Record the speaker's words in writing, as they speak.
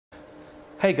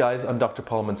Hey guys, I'm Dr.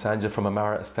 Paul Munsanje from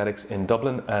Amara Aesthetics in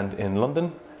Dublin and in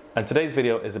London, and today's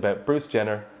video is about Bruce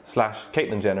Jenner /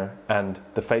 Caitlyn Jenner and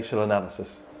the facial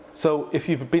analysis. So if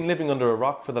you've been living under a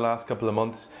rock for the last couple of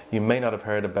months, you may not have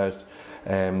heard about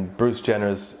Bruce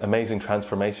Jenner's amazing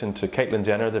transformation to Caitlyn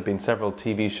Jenner. There have been several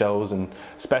TV shows and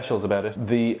specials about it.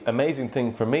 The amazing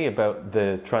thing for me about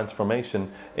the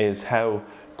transformation is how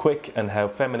quick and how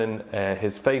feminine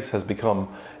his face has become,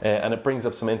 and it brings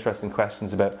up some interesting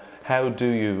questions about how do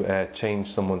you change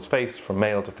someone's face from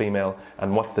male to female,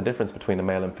 and what's the difference between a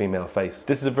male and female face.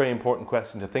 This is a very important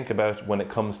question to think about when it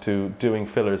comes to doing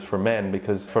fillers for men,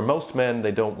 because for most men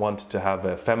they don't want to have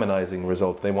a feminizing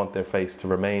result. They want their face to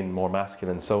remain more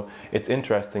masculine. So it's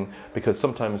interesting because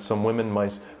sometimes some women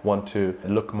might want to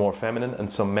look more feminine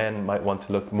and some men might want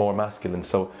to look more masculine.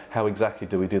 So how exactly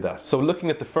do we do that? So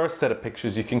looking at the first set of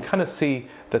pictures, you can kind of see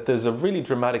that there's a really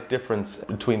dramatic difference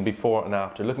between before and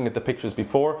after. Looking at the pictures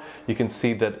before, you can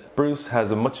see that Bruce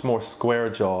has a much more square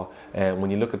jaw, and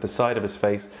when you look at the side of his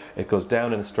face, it goes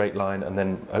down in a straight line and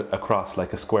then across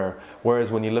like a square.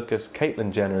 Whereas when you look at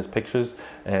Caitlyn Jenner's pictures,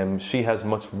 she has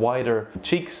much wider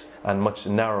cheeks and much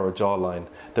narrower jawline.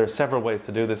 There are several ways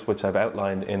to do this, which I've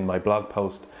outlined in my blog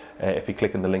post if you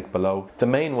click on the link below. The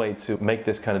main way to make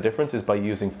this kind of difference is by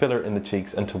using filler in the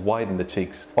cheeks and to widen the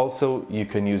cheeks. Also, you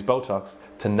can use Botox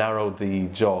to narrow the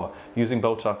jaw. Using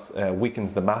Botox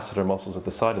weakens the masseter muscles at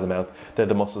the side of the mouth. They're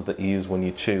the muscles that you use when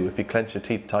you chew. If you clench your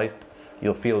teeth tight,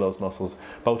 you'll feel those muscles.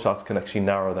 Botox can actually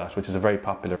narrow that, which is a very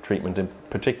popular treatment, in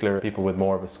particular people with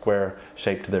more of a square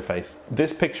shape to their face.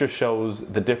 This picture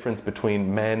shows the difference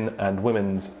between men and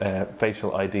women's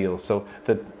facial ideals. So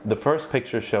the first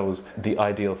picture shows the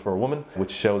ideal for a woman,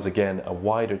 which shows again a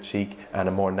wider cheek and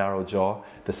a more narrow jaw.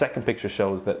 The second picture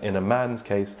shows that in a man's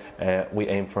case, we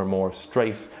aim for a more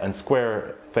straight and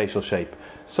square facial shape.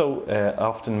 So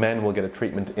often men will get a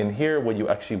treatment in here where you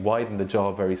actually widen the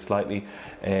jaw very slightly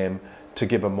to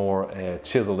give a more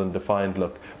chiseled and defined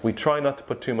look. We try not to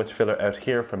put too much filler out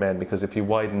here for men, because if you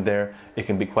widen there, it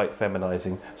can be quite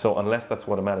feminizing. So unless that's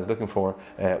what a man is looking for,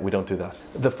 we don't do that.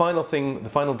 The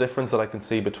final difference that I can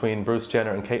see between Bruce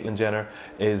Jenner and Caitlyn Jenner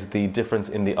is the difference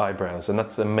in the eyebrows, and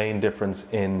that's the main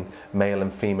difference in male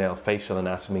and female facial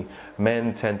anatomy.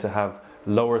 Men tend to have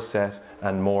lower set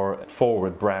and more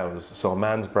forward brows. So a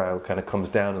man's brow kind of comes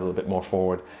down a little bit more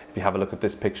forward. If you have a look at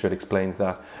this picture, it explains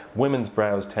that. Women's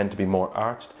brows tend to be more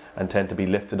arched and tend to be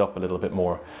lifted up a little bit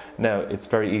more. Now, it's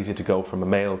very easy to go from a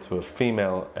male to a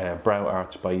female brow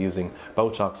arch by using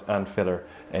Botox and filler.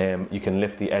 You can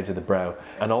lift the edge of the brow,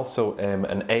 and also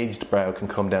an aged brow can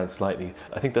come down slightly.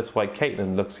 I think that's why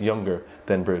Caitlyn looks younger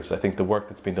than Bruce. I think the work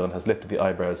that's been done has lifted the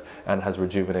eyebrows and has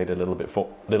rejuvenated a little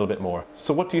bit more.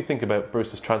 So what do you think about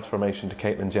Bruce's transformation to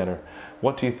Caitlyn Jenner?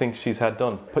 What do you think she's had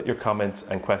done? Put your comments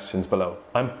and questions below.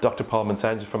 I'm Dr. Paul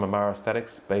Munsanje from Amara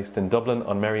Aesthetics, based in Dublin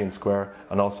on Merrion Square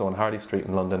and also on Harley Street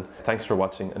in London. Thanks for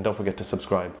watching, and don't forget to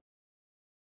subscribe.